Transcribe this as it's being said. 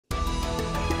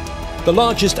the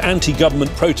largest anti-government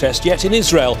protest yet in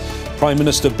Israel. Prime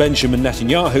Minister Benjamin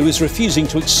Netanyahu is refusing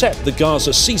to accept the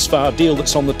Gaza ceasefire deal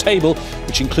that's on the table,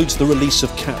 which includes the release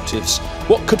of captives.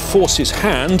 What could force his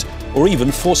hand, or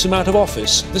even force him out of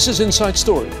office? This is Inside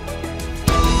Story.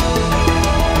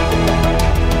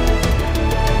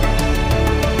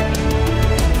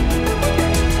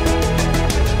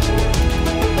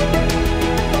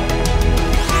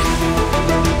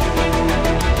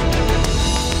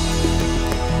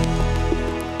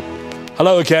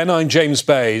 Hello again, I'm James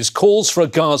Bays. Calls for a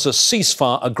Gaza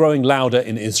ceasefire are growing louder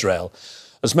in Israel.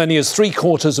 As many as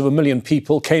 750,000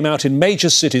 people came out in major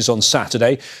cities on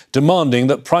Saturday, demanding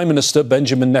that Prime Minister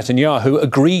Benjamin Netanyahu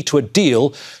agree to a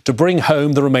deal to bring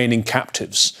home the remaining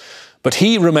captives. But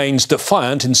he remains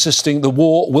defiant, insisting the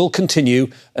war will continue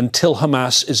until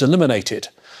Hamas is eliminated.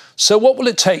 So what will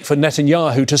it take for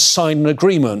Netanyahu to sign an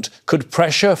agreement? Could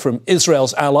pressure from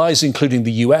Israel's allies, including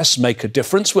the US, make a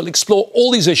difference? We'll explore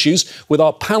all these issues with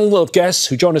our panel of guests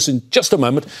who join us in just a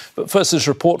moment. But first, this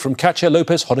report from Katia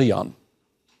Lopez-Hodayan.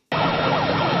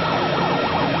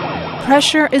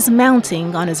 Pressure is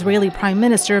mounting on Israeli Prime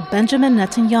Minister Benjamin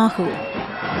Netanyahu,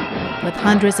 with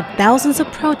hundreds of thousands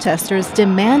of protesters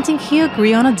demanding he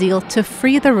agree on a deal to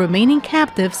free the remaining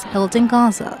captives held in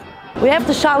Gaza. We have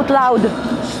to shout loud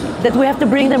that we have to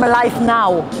bring them alive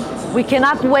now. We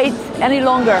cannot wait any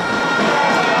longer.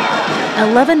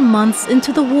 11 months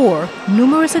into the war,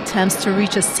 numerous attempts to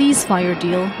reach a ceasefire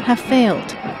deal have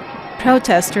failed.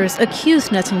 Protesters accuse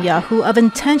Netanyahu of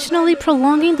intentionally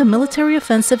prolonging the military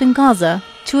offensive in Gaza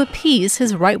to appease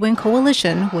his right-wing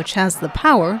coalition, which has the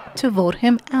power to vote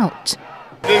him out.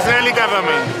 The Israeli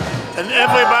government and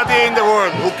everybody in the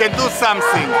world who can do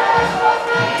something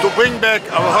to bring back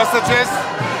our hostages,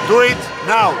 do it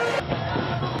now.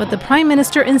 But the Prime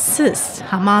Minister insists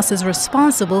Hamas is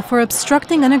responsible for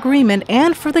obstructing an agreement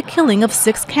and for the killing of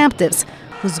 6 captives,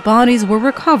 whose bodies were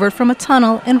recovered from a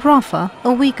tunnel in Rafah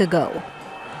a week ago.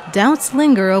 Doubts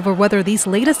linger over whether these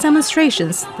latest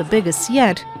demonstrations, the biggest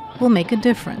yet, will make a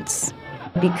difference.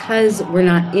 Because we're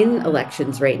not in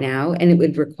elections right now, and it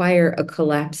would require a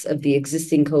collapse of the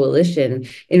existing coalition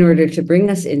in order to bring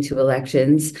us into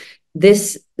elections, the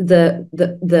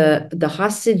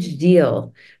hostage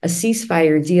deal, a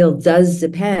ceasefire deal, does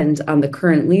depend on the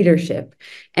current leadership,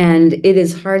 and it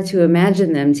is hard to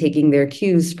imagine them taking their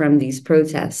cues from these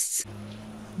protests.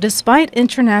 Despite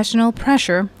international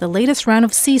pressure, the latest round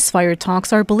of ceasefire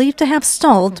talks are believed to have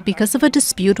stalled because of a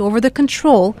dispute over the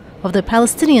control of the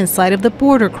Palestinian side of the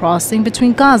border crossing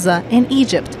between Gaza and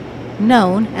Egypt,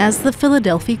 known as the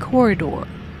Philadelphia Corridor.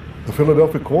 The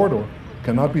Philadelphia Corridor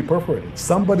cannot be perforated.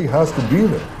 Somebody has to be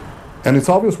there. And it's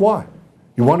obvious why.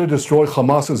 You want to destroy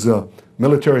Hamas's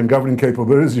military and governing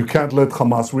capabilities, you can't let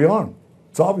Hamas rearm.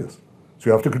 It's obvious. So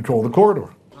you have to control the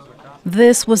corridor.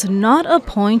 This was not a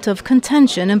point of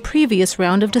contention in previous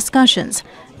round of discussions,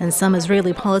 and some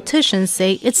Israeli politicians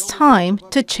say it's time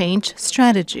to change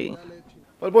strategy.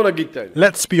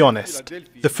 Let's be honest.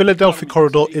 The Philadelphia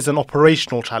Corridor is an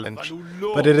operational challenge,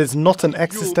 but it is not an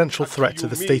existential threat to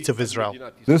the state of Israel.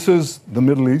 This is the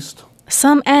Middle East.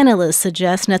 Some analysts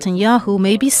suggest Netanyahu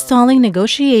may be stalling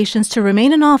negotiations to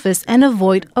remain in office and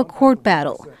avoid a court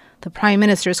battle. The prime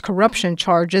minister's corruption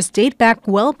charges date back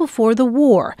well before the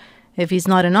war. If he's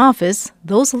not in office,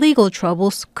 those legal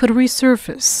troubles could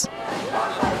resurface.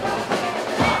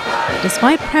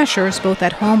 Despite pressures both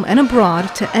at home and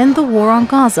abroad to end the war on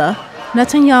Gaza,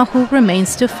 Netanyahu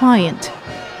remains defiant,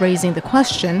 raising the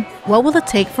question, what will it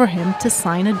take for him to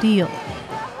sign a deal?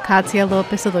 Katia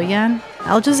Lopez-Hodayan,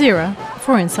 Al Jazeera,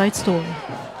 for Inside Story.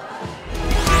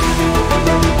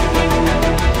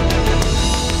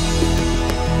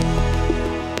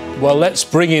 Well, let's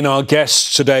bring in our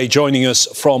guests today. Joining us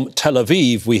from Tel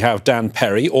Aviv, we have Dan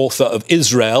Perry, author of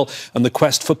Israel and the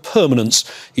Quest for Permanence.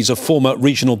 He's a former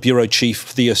regional bureau chief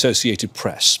for the Associated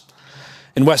Press.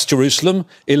 In West Jerusalem,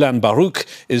 Ilan Baruch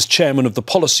is chairman of the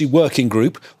Policy Working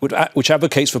Group, which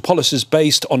advocates for policies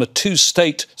based on a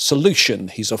two-state solution.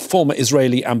 He's a former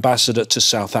Israeli ambassador to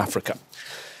South Africa.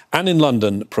 And in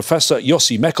London, Professor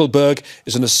Yossi Mekelberg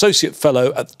is an Associate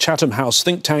Fellow at the Chatham House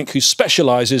think tank who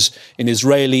specialises in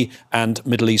Israeli and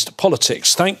Middle East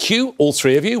politics. Thank you, all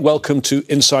three of you. Welcome to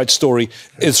Inside Story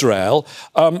Israel.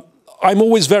 I'm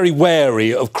always very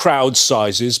wary of crowd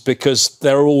sizes because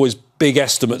there are always big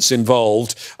estimates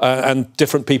involved and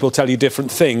different people tell you different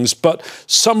things. But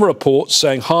some reports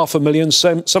saying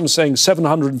 500,000, some saying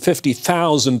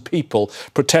 750,000 people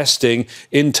protesting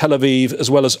in Tel Aviv as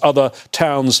well as other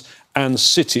towns and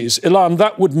cities. Ilan,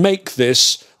 that would make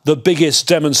this the biggest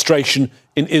demonstration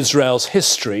in Israel's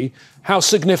history. How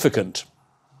significant?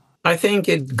 I think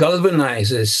it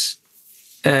galvanizes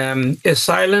a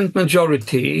silent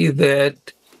majority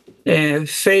that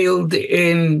failed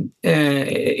in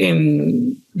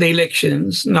the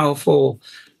elections now for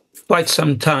quite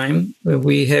some time.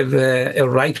 We have a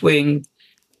right-wing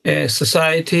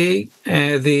society.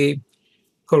 The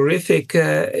horrific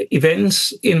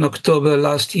events in October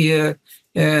last year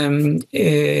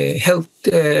helped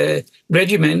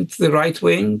regiment the right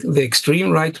wing, the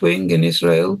extreme right wing in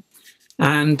Israel,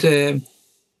 and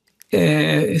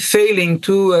failing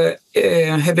to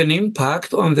have an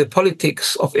impact on the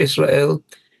politics of Israel,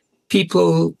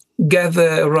 people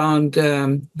gather around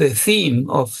the theme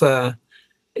of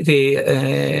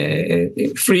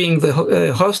freeing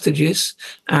the hostages.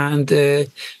 And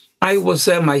I was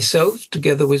there myself,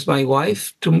 together with my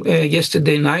wife,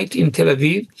 yesterday night in Tel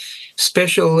Aviv.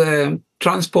 Special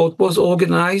transport was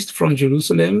organized from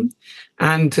Jerusalem,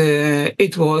 and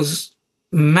it was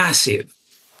massive,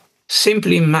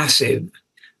 simply massive.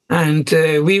 And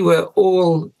we were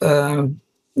all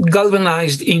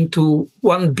galvanized into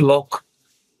one block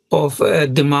of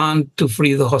demand to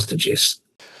free the hostages.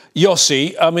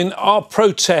 Yossi, I mean, are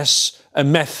protests a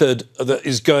method that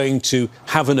is going to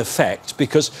have an effect?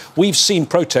 Because we've seen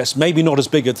protests, maybe not as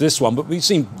big as this one, but we've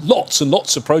seen lots and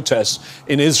lots of protests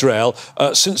in Israel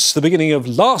since the beginning of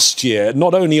last year,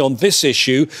 not only on this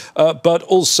issue, but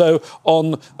also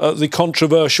on the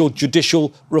controversial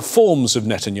judicial reforms of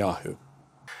Netanyahu.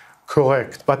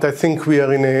 Correct. But I think we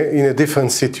are in a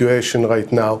different situation right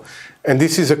now. And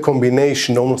this is a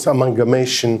combination, almost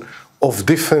amalgamation of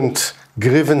different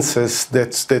grievances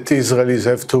that Israelis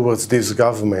have towards this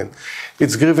government.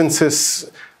 It's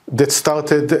grievances that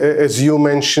started, as you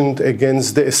mentioned,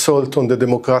 against the assault on the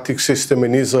democratic system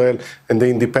in Israel and the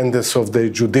independence of the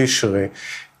judiciary.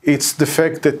 It's the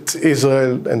fact that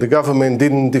Israel and the government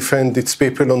didn't defend its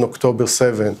people on October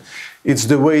 7. It's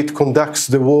the way it conducts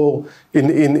the war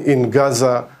in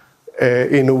Gaza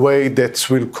in a way that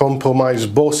will compromise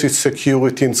both its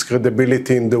security and its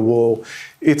credibility in the war.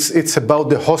 It's about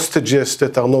the hostages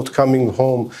that are not coming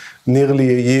home nearly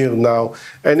a year now.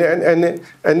 And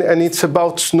it's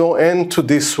about no end to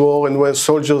this war, and where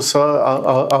soldiers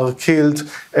are killed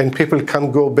and people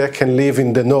can't go back and live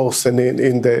in the north and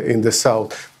in the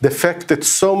south. The fact that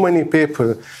so many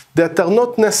people that are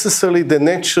not necessarily the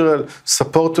natural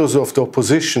supporters of the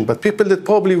opposition, but people that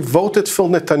probably voted for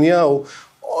Netanyahu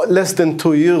less than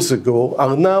 2 years ago,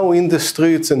 are now in the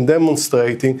streets and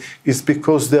demonstrating, is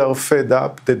because they are fed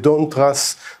up. They don't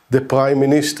trust the Prime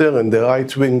Minister and the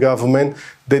right-wing government.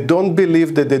 They don't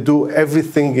believe that they do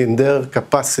everything in their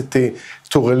capacity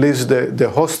to release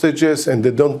the hostages, and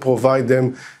they don't provide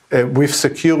them with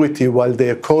security while the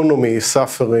economy is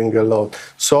suffering a lot.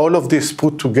 So all of this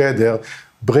put together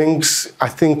brings, I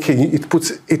think, it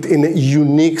puts it in a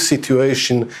unique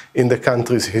situation in the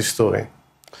country's history.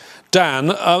 Dan,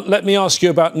 let me ask you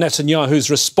about Netanyahu's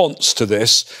response to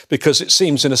this, because it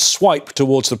seems in a swipe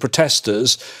towards the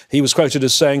protesters, he was quoted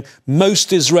as saying, most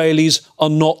Israelis are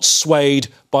not swayed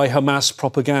by Hamas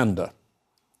propaganda.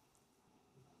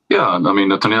 Yeah, I mean,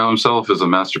 Netanyahu himself is a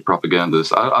master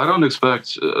propagandist. I don't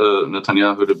expect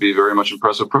Netanyahu to be very much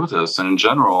impressed with protests. And in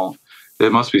general,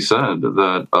 it must be said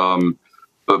that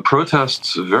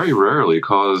protests very rarely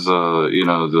cause,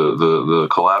 the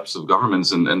collapse of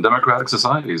governments in democratic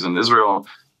societies. And Israel,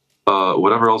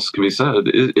 whatever else can be said,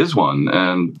 is one.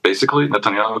 And basically,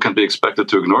 Netanyahu can be expected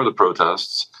to ignore the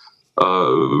protests,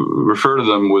 refer to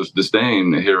them with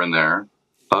disdain here and there,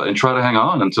 and try to hang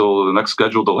on until the next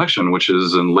scheduled election, which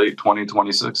is in late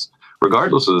 2026,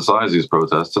 regardless of the size of these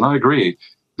protests. And I agree,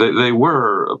 they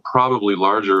were probably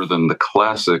larger than the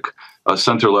classic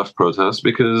center-left protests,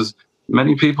 because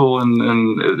many people in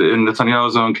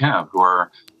Netanyahu's own camp, who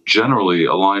are generally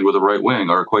aligned with the right wing,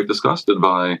 are quite disgusted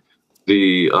by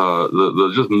the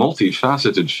just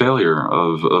multifaceted failure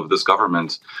of this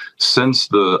government since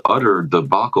the utter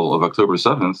debacle of October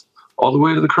 7th, all the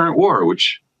way to the current war,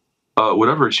 which,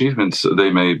 whatever achievements they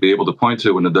may be able to point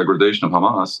to in the degradation of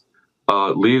Hamas,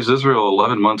 leaves Israel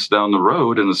 11 months down the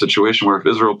road in a situation where if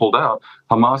Israel pulled out,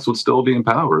 Hamas would still be in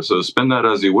power. So spin that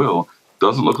as you will,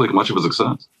 doesn't look like much of a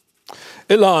success.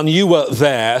 Ilan, you were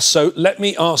there, so let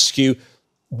me ask you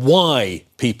why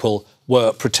people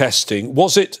were protesting.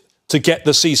 Was it to get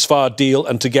the ceasefire deal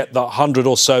and to get the 100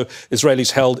 or so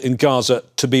Israelis held in Gaza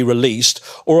to be released?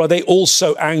 Or are they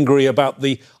also angry about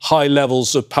the high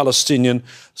levels of Palestinian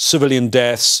civilian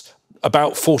deaths,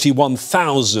 about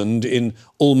 41,000 in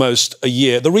almost a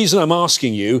year? The reason I'm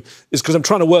asking you is because I'm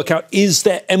trying to work out, is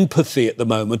there empathy at the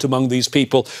moment among these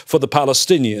people for the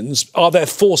Palestinians? Are there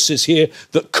forces here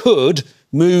that could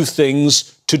move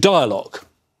things to dialogue?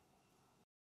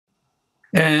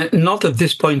 Not at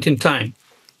this point in time.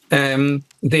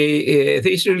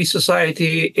 the Israeli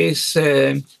society is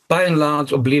by and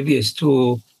large oblivious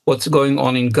to what's going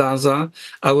on in Gaza.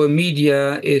 Our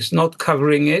media is not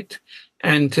covering it,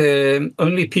 and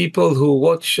only people who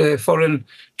watch foreign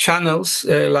channels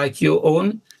like your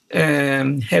own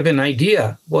have an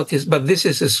idea what is, but this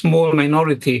is a small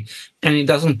minority and it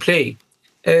doesn't play.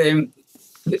 The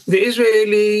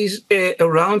Israelis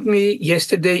around me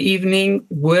yesterday evening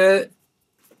were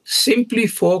simply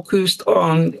focused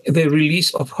on the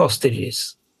release of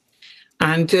hostages.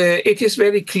 And it is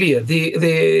very clear.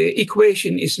 The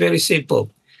equation is very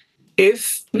simple.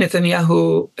 If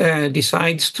Netanyahu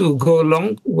decides to go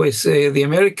along with the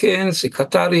Americans, the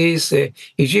Qataris, the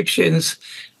Egyptians,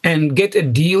 and get a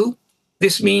deal,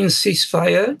 this means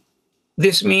ceasefire.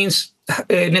 This means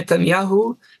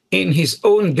Netanyahu, in his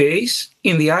own base,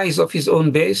 in the eyes of his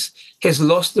own base, has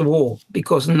lost the war,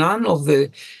 because none of the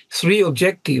three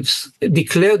objectives,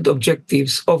 declared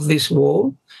objectives of this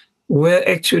war, were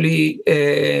actually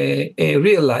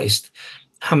realized.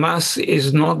 Hamas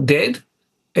is not dead,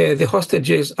 the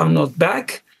hostages are not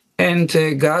back, and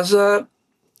Gaza,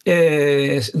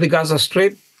 the Gaza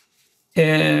Strip,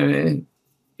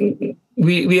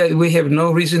 we have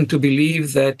no reason to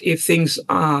believe that if things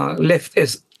are left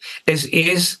as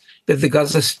is, that the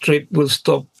Gaza Strip will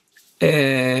stop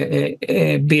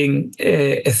being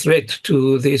a threat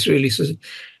to the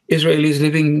Israelis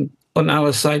living on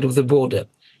our side of the border.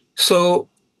 So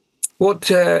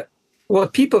what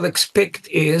people expect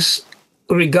is,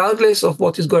 regardless of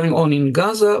what is going on in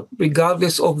Gaza,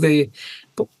 regardless of the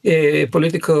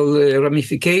political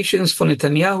ramifications for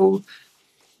Netanyahu,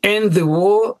 end the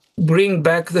war, bring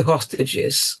back the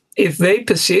hostages. If they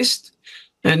persist,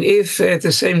 and if at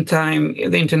the same time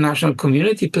the international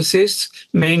community persists,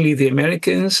 mainly the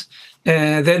Americans,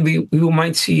 then we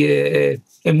might see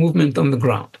a movement on the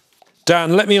ground.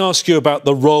 Dan, let me ask you about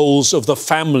the roles of the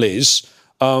families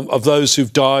of those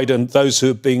who've died and those who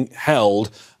have been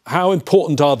held. How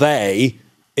important are they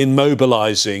in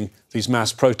mobilising these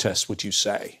mass protests, would you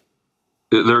say?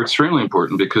 They're extremely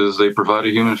important because they provide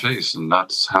a human face, and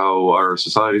that's how our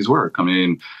societies work. I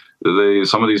mean,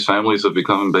 some of these families have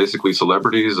become basically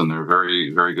celebrities, and they're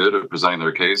very, very good at presenting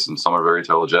their case, and some are very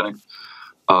telegenic.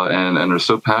 And they're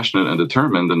so passionate and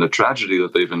determined, and the tragedy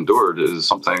that they've endured is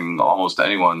something almost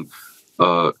anyone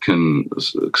can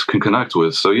connect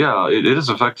with. So, yeah, it is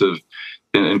effective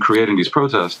in creating these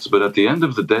protests. But at the end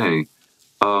of the day,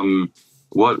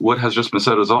 what has just been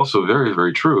said is also very,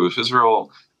 very true. If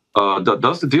Israel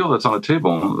does the deal that's on the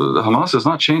table, Hamas has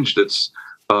not changed its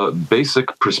basic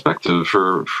perspective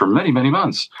for many, many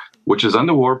months, which is end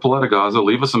the war, pull out of Gaza,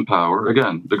 leave us in power,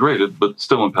 again, degraded, but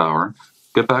still in power,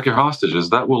 get back your hostages.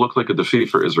 That will look like a defeat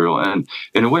for Israel. And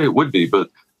in a way it would be, but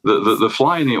the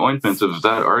fly in the ointment of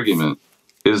that argument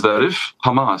is that if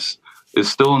Hamas is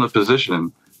still in a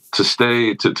position to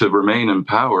stay, to remain in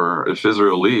power, if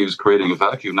Israel leaves, creating a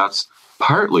vacuum, that's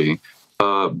partly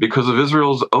because of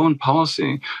Israel's own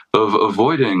policy of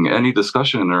avoiding any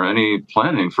discussion or any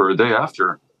planning for a day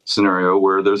after scenario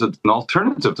where there's an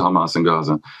alternative to Hamas in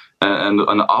Gaza. And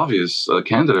an obvious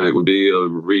candidate would be a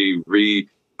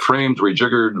reframed,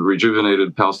 rejiggered,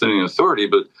 rejuvenated Palestinian Authority.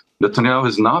 But Netanyahu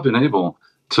has not been able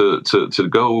to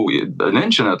go an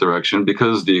inch in that direction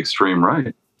because the extreme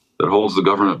right that holds the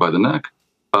government by the neck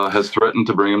has threatened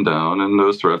to bring him down, and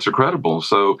those threats are credible.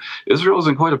 So Israel is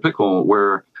in quite a pickle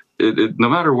where no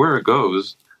matter where it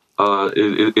goes,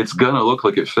 it's going to look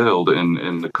like it failed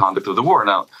in the conduct of the war.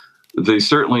 Now, they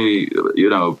certainly,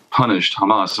 punished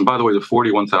Hamas. And by the way, the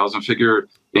 41,000 figure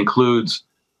includes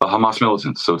Hamas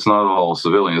militants. So it's not all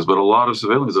civilians, but a lot of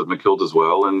civilians have been killed as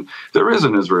well. And there is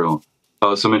in Israel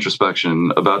some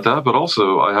introspection about that. But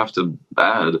also, I have to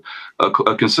add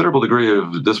a considerable degree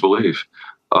of disbelief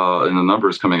in the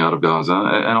numbers coming out of Gaza.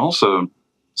 And also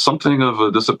something of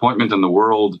a disappointment in the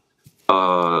world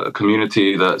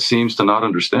community that seems to not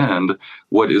understand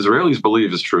what Israelis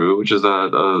believe is true, which is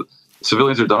that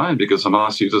civilians are dying because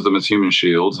Hamas uses them as human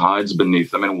shields, hides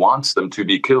beneath them, and wants them to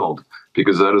be killed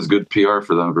because that is good PR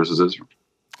for them versus Israel.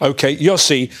 OK,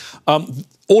 Yossi,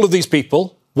 all of these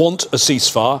people want a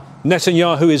ceasefire.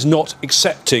 Netanyahu is not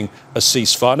accepting a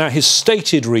ceasefire. Now, his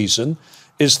stated reason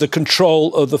is the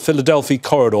control of the Philadelphia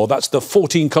corridor. That's the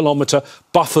 14-kilometre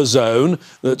buffer zone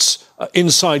that's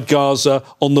inside Gaza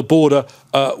on the border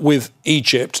with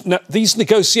Egypt. Now, these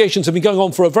negotiations have been going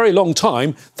on for a very long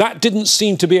time. That didn't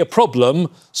seem to be a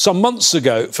problem some months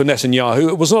ago for Netanyahu.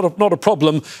 It was not a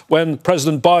problem when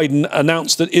President Biden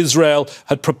announced that Israel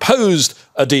had proposed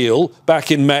a deal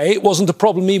back in May. It wasn't a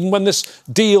problem even when this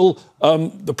deal,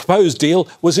 the proposed deal,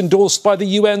 was endorsed by the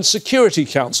UN Security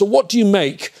Council. What do you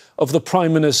make of the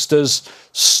Prime Minister's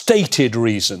stated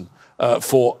reason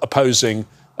for opposing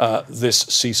this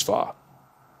ceasefire?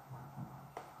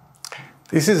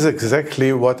 This is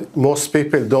exactly what most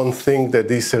people don't think, that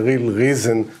is a real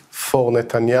reason for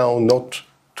Netanyahu not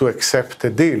to accept a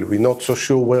deal. We're not so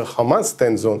sure where Hamas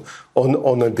stands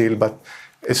on a deal, but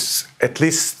at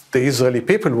least the Israeli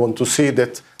people want to see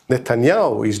that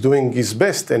Netanyahu is doing his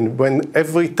best. And when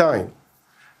every time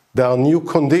there are new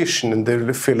conditions in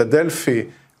the Philadelphia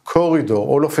corridor,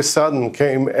 all of a sudden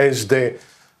came as the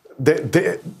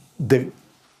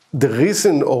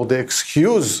reason or the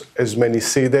excuse, as many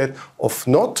see that, of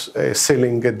not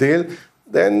sealing a deal,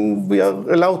 then we are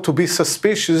allowed to be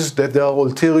suspicious that there are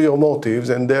ulterior motives,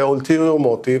 and the ulterior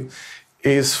motive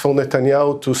is for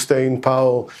Netanyahu to stay in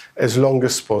power as long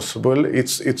as possible.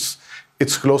 It's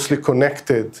closely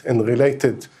connected and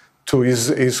related to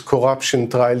his corruption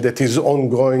trial that is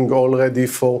ongoing already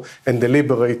and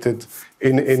deliberated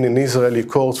in an Israeli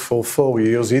court for 4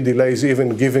 years. He delays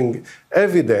even giving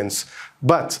evidence.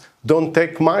 But don't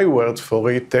take my word for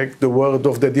it. Take the word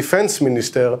of the defense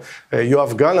minister,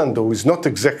 Yoav Gallant, who is not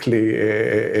exactly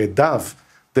a dove,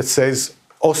 that says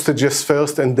hostages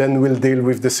first and then we'll deal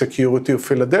with the security of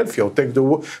Philadelphia. Or take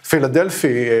the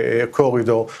Philadelphia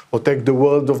corridor, or take the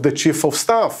word of the chief of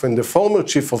staff and the former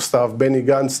chief of staff, Benny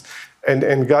Gantz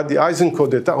and Gadi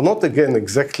Eisenkot, that are not, again,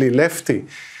 exactly lefty.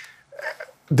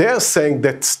 They're saying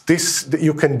that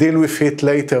you can deal with it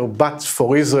later, but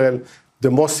for Israel,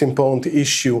 the most important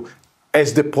issue,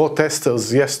 as the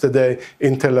protesters yesterday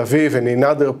in Tel Aviv and in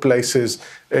other places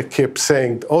kept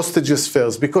saying, hostages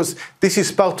first, because this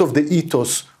is part of the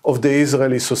ethos of the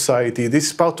Israeli society. This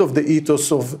is part of the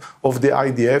ethos of the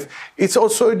IDF. It's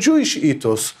also a Jewish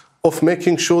ethos of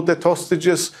making sure that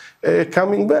hostages are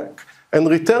coming back and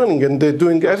returning, and they're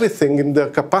doing everything in their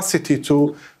capacity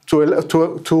to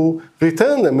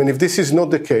return them. And if this is not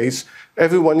the case,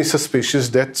 everyone is suspicious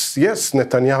that, yes,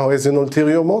 Netanyahu has an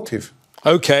ulterior motive.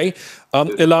 OK.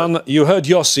 Ilan, you heard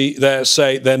Yossi there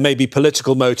say there may be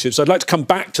political motives. I'd like to come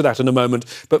back to that in a moment.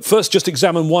 But first, just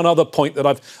examine one other point that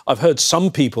I've heard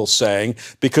some people saying,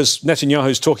 because Netanyahu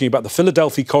is talking about the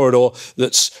Philadelphia corridor,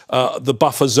 that's the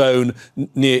buffer zone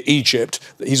near Egypt.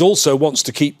 He also wants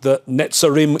to keep the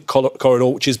Netzarim corridor,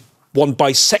 which is one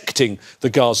bisecting the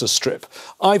Gaza Strip.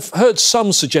 I've heard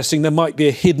some suggesting there might be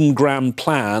a hidden grand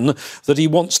plan, that he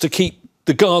wants to keep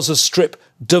the Gaza Strip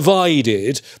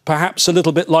divided, perhaps a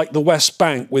little bit like the West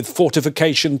Bank, with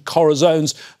fortification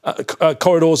corridors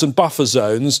and buffer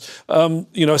zones,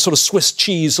 you know, a sort of Swiss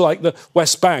cheese like the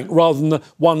West Bank, rather than the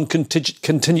one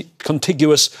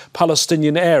contiguous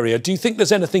Palestinian area. Do you think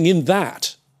there's anything in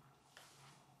that?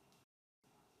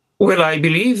 Well, I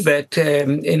believe that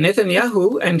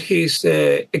Netanyahu and his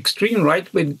extreme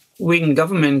right-wing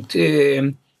government,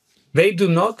 they do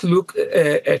not look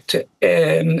at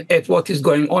what is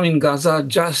going on in Gaza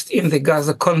just in the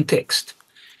Gaza context.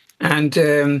 And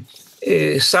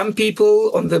some people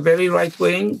on the very right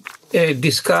wing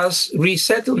discuss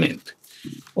resettlement,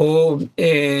 or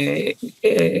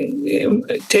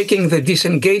taking the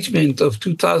disengagement of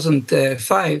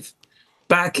 2005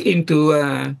 back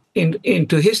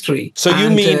into history. So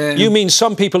you mean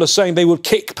some people are saying they will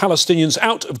kick Palestinians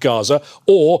out of Gaza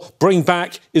or bring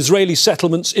back Israeli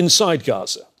settlements inside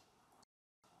Gaza?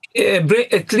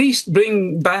 At least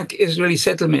bring back Israeli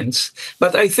settlements.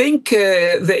 But I think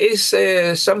there is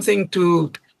something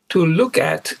to look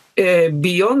at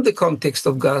beyond the context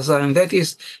of Gaza, and that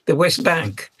is the West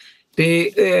Bank.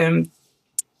 The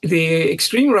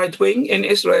extreme right wing in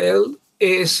Israel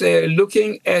is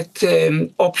looking at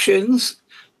options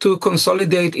to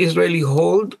consolidate Israeli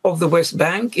hold of the West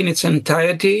Bank in its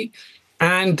entirety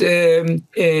and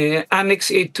annex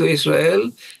it to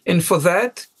Israel. And for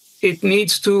that, it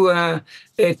needs to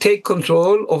take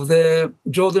control of the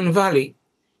Jordan Valley,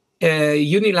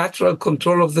 unilateral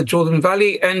control of the Jordan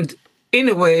Valley. And in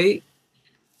a way,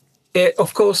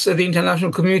 of course, the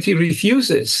international community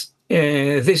refuses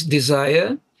this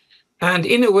desire. And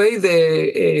in a way,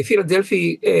 the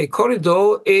Philadelphia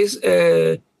corridor is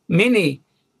a mini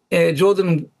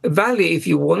Jordan Valley, if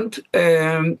you want.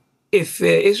 If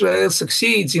Israel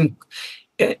succeeds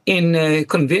in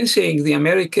convincing the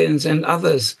Americans and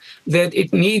others that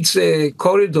it needs a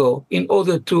corridor in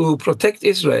order to protect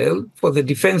Israel, for the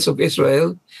defense of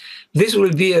Israel, this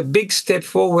will be a big step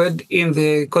forward in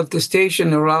the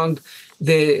contestation around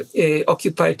the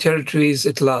occupied territories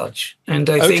at large. And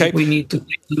I think we need to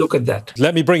take a look at that.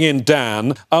 Let me bring in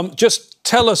Dan. Just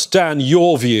tell us, Dan,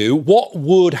 your view. What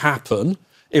would happen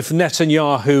if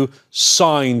Netanyahu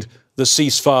signed the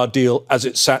ceasefire deal as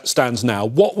it stands now,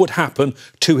 what would happen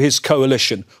to his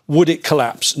coalition? Would it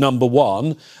collapse, number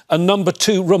one? And number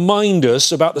two, remind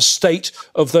us about the state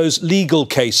of those legal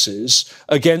cases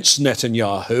against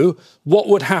Netanyahu. What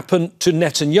would happen to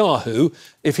Netanyahu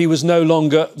if he was no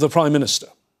longer the Prime Minister?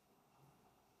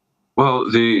 Well,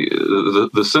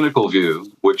 the cynical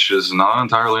view, which is not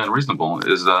entirely unreasonable,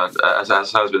 is that,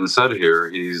 as has been said here,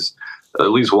 he's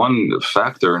at least one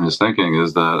factor in his thinking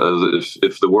is that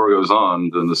if the war goes on,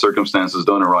 then the circumstances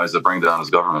don't arise that bring down his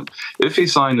government. If he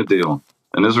signed a deal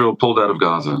and Israel pulled out of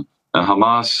Gaza and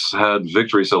Hamas had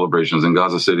victory celebrations in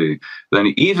Gaza City,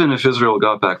 then even if Israel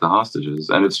got back the hostages,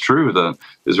 and it's true that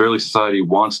Israeli society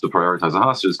wants to prioritize the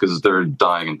hostages because they're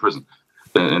dying in prison,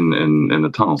 in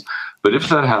the tunnels. But if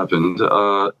that happened,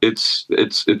 it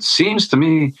seems to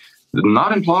me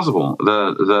not implausible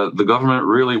that the government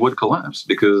really would collapse,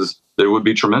 because there would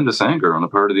be tremendous anger on the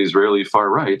part of the Israeli far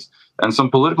right and some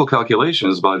political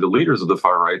calculations by the leaders of the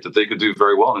far right that they could do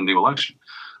very well in the election.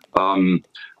 And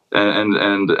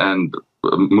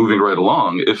moving right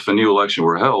along, if a new election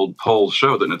were held, polls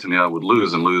show that Netanyahu would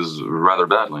lose and lose rather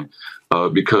badly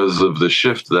because of the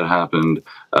shift that happened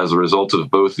as a result of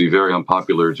both the very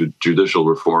unpopular judicial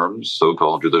reforms,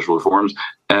 so-called judicial reforms,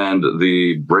 and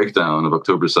the breakdown of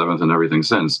October 7th and everything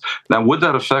since. Now, would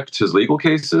that affect his legal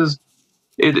cases?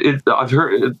 I've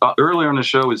heard earlier in the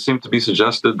show, it seemed to be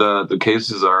suggested that the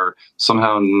cases are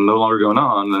somehow no longer going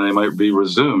on and they might be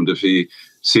resumed if he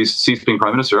ceased being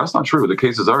prime minister. That's not true. The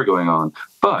cases are going on.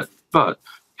 But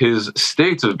his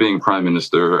state of being prime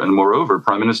minister, and moreover,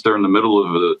 prime minister in the middle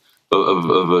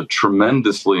of a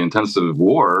tremendously intensive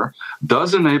war,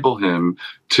 does enable him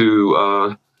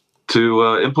to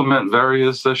implement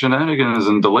various shenanigans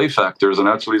and delay factors, and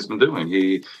that's what he's been doing.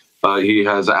 He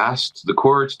has asked the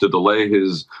courts to delay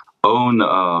his own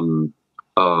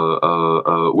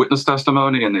witness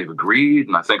testimony, and they've agreed.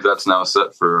 And I think that's now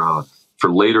set for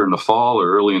later in the fall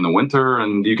or early in the winter.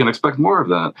 And you can expect more of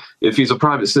that. If he's a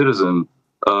private citizen,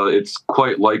 it's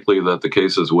quite likely that the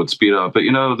cases would speed up. But,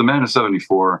 you know, the man is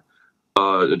 74.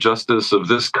 Justice of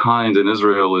this kind in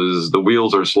Israel is, the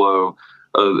wheels are slow.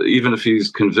 Even if he's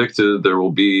convicted, there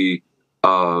will be,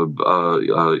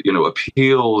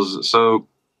 appeals. So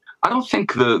I don't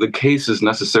think the case is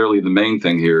necessarily the main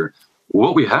thing here.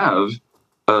 What we have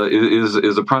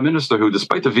is a prime minister who,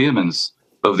 despite the vehemence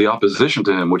of the opposition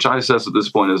to him, which I assess at this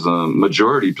point as a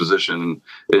majority position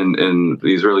in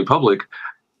the Israeli public,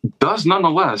 does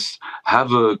nonetheless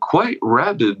have a quite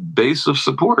rabid base of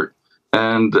support,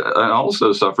 and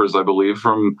also suffers, I believe,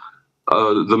 from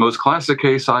the most classic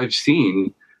case I've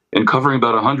seen in covering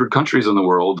about 100 countries in the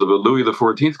world of a Louis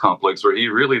XIV complex, where he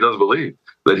really does believe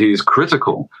that he's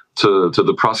critical to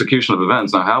the prosecution of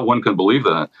events. Now, how one can believe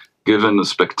that, given the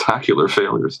spectacular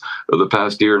failures of the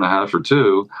past year and a half or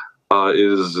two,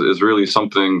 is really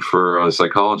something for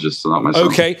psychologists, not myself.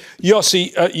 OK.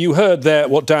 Yossi, you heard there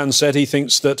what Dan said. He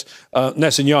thinks that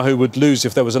Netanyahu would lose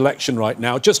if there was election right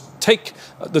now. Just take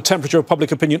the temperature of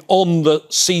public opinion on the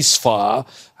ceasefire.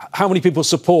 How many people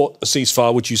support a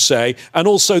ceasefire, would you say? And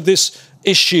also this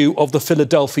issue of the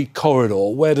Philadelphia corridor.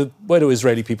 Where do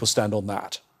Israeli people stand on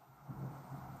that?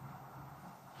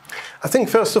 I think,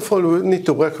 first of all, we need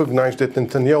to recognize that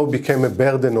Netanyahu became a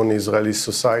burden on Israeli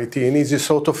society, and he's a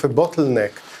sort of a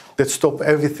bottleneck that stops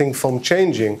everything from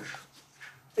changing.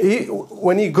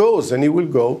 When he goes, and he will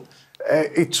go,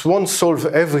 it won't solve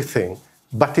everything,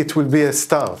 but it will be a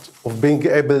start of being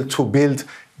able to build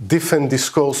different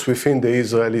discourse within the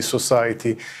Israeli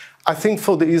society. I think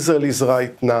for the Israelis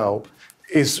right now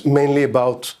is mainly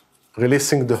about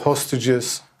releasing the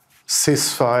hostages,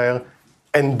 ceasefire,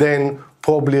 and then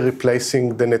probably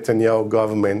replacing the Netanyahu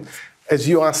government. As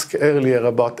you asked earlier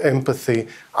about empathy,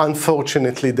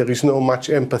 unfortunately, there is no much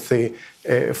empathy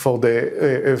for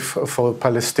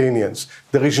Palestinians.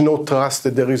 There is no trust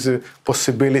that there is a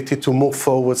possibility to move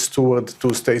forwards toward a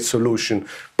two-state solution.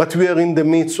 But we are in the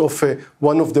midst of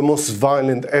one of the most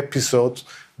violent episodes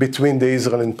between the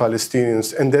Israel and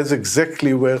Palestinians, and that's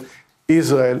exactly where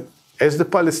Israel, as the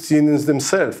Palestinians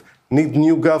themselves, need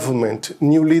new government,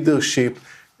 new leadership,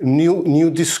 new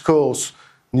discourse,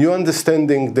 new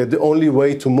understanding that the only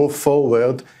way to move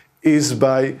forward is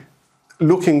by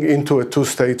looking into a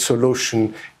two-state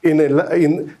solution,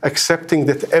 in accepting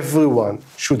that everyone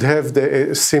should have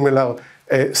the similar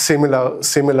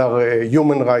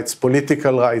human rights,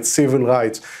 political rights, civil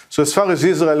rights. So as far as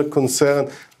Israel is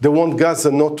concerned, they want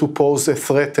Gaza not to pose a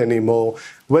threat anymore,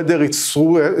 whether it's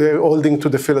through holding to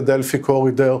the Philadelphia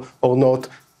corridor or not.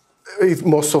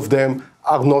 Most of them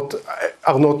are not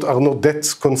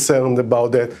that concerned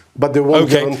about that, but they won't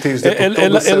guarantee that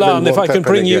Ilan, if I can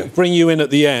bring you in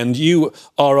at the end, you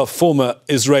are a former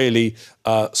Israeli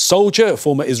soldier, a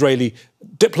former Israeli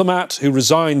diplomat who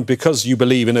resigned because you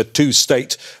believe in a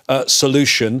two-state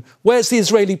solution. Where's the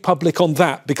Israeli public on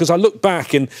that? Because I look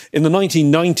back in the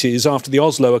 1990s, after the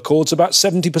Oslo Accords, about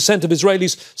 70% of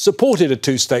Israelis supported a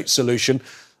two-state solution.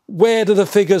 Where do the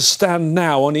figures stand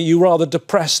now? And are you rather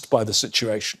depressed by the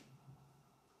situation?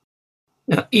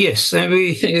 Yes,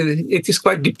 it is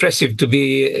quite depressive to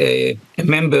be a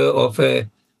member of a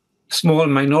small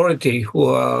minority who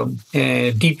are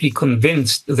deeply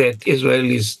convinced that Israel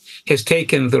has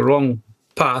taken the wrong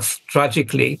path,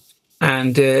 tragically,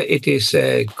 and it is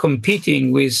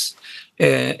competing with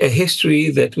a history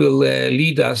that will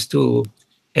lead us to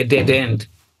a dead end.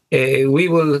 We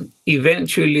will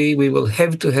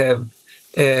have to have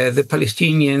the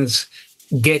Palestinians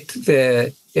get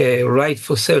the right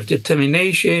for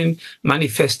self-determination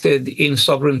manifested in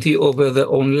sovereignty over their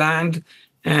own land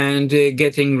and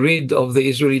getting rid of the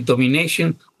Israeli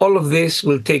domination. All of this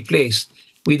will take place.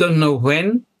 We don't know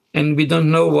when, and we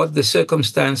don't know what the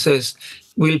circumstances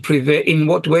will prevail, in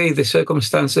what way the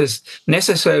circumstances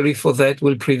necessary for that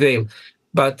will prevail.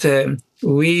 But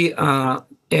we are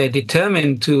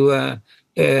determined to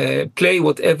play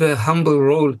whatever humble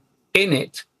role in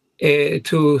it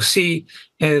to see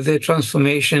the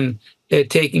transformation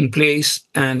taking place,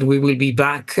 and we will be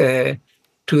back to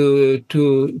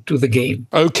the game.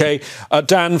 OK.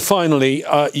 Dan, finally,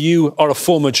 you are a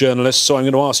former journalist, so I'm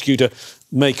going to ask you to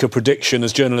make a prediction,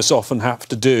 as journalists often have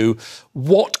to do.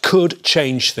 What could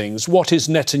change things? What is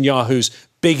Netanyahu's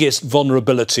biggest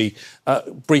vulnerability?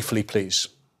 Briefly, please.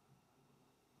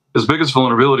 His biggest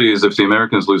vulnerability is if the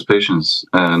Americans lose patience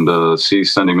and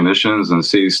cease sending munitions and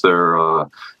cease their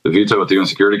the veto at the UN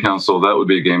Security Council. That would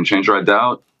be a game changer. I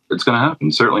doubt it's going to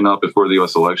happen. Certainly not before the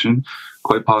U.S. election.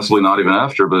 Quite possibly not even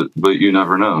after. But you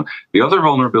never know. The other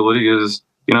vulnerability is,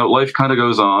 you know, life kind of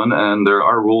goes on, and there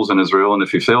are rules in Israel. And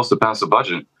if he fails to pass a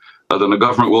budget, then the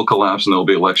government will collapse, and there will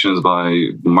be elections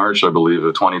by March, I believe,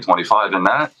 of 2025, and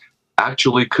that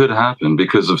actually could happen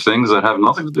because of things that have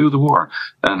nothing to do with the war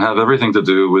and have everything to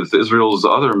do with Israel's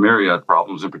other myriad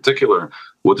problems, in particular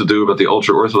what to do about the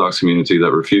ultra-Orthodox community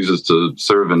that refuses to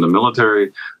serve in the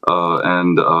military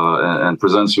and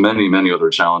presents many, many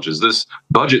other challenges. This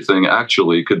budget thing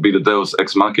actually could be the deus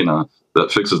ex machina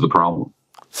that fixes the problem.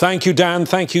 Thank you, Dan.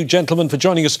 Thank you, gentlemen, for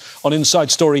joining us on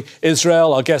Inside Story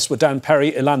Israel. Our guests were Dan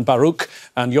Perry, Ilan Baruch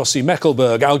and Yossi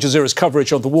Mekelberg. Al Jazeera's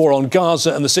coverage of the war on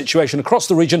Gaza and the situation across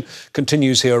the region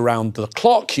continues here around the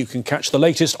clock. You can catch the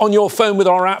latest on your phone with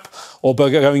our app or by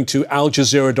going to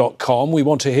aljazeera.com. We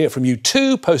want to hear from you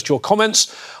too. Post your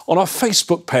comments on our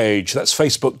Facebook page. That's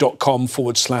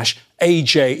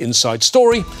facebook.com/AJ Inside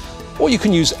Story. Or you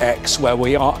can use X, where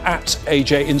we are at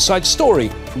AJ Inside Story.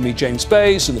 From me, James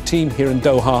Bays, and the team here in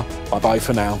Doha, bye-bye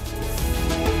for now.